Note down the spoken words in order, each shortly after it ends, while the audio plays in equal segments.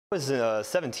I was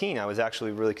 17, I was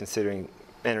actually really considering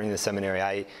entering the seminary.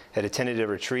 I had attended a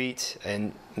retreat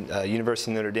in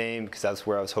University of Notre Dame because that's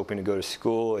where I was hoping to go to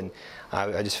school, and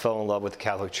I just fell in love with the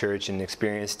Catholic Church and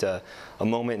experienced a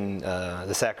moment in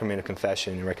the sacrament of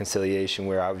confession and reconciliation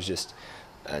where I was just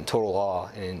in total awe.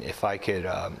 And if I could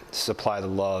supply the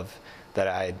love that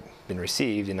I had been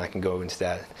received, and I can go into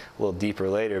that a little deeper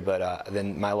later, but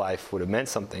then my life would have meant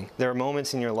something. There are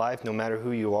moments in your life, no matter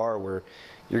who you are, where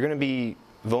you're going to be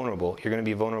vulnerable. You're going to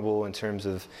be vulnerable in terms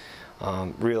of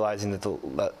realizing that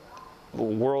the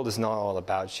world is not all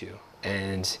about you,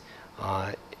 and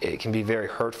it can be very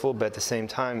hurtful. But at the same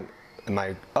time, in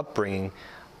my upbringing,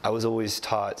 I was always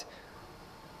taught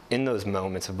in those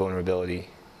moments of vulnerability,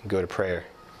 go to prayer.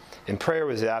 And prayer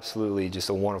was absolutely just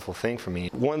a wonderful thing for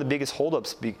me. One of the biggest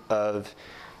holdups of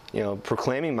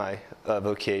proclaiming my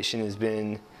vocation has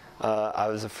been I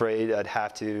was afraid I'd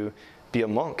have to be a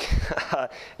monk.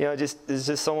 It's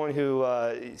just someone who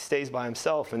stays by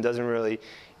himself and doesn't really,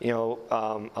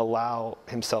 allow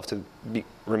himself to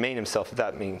remain himself, if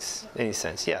that makes any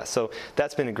sense. Yeah, so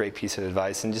that's been a great piece of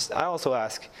advice. And I also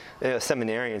ask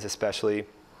seminarians especially,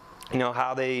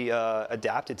 how they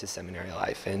adapted to seminary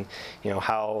life, and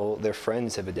how their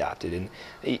friends have adapted,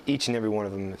 and each and every one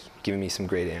of them has given me some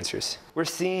great answers. We're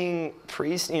seeing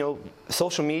priests,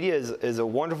 social media is a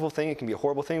wonderful thing. It can be a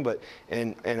horrible thing, but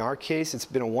in our case, it's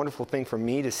been a wonderful thing for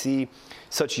me to see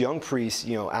such young priests,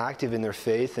 active in their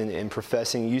faith and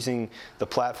professing, using the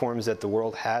platforms that the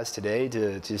world has today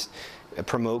to just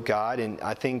promote God. And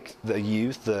I think the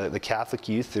youth, the Catholic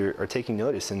youth, are taking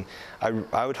notice. And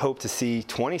I would hope to see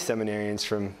 20 seminarians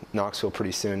from Knoxville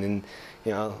pretty soon.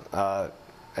 And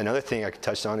another thing I could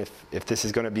touch on, if this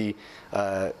is going to be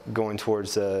going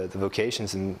towards the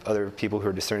vocations, and other people who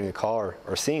are discerning the call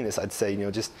are seeing this, I'd say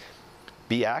just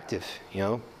be active.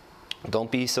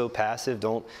 Don't be so passive.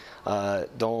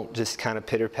 Don't just kind of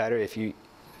pitter patter.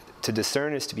 To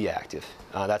discern is to be active.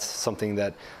 That's something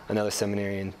that another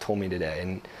seminarian told me today,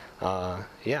 and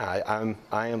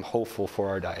I am hopeful for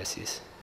our diocese.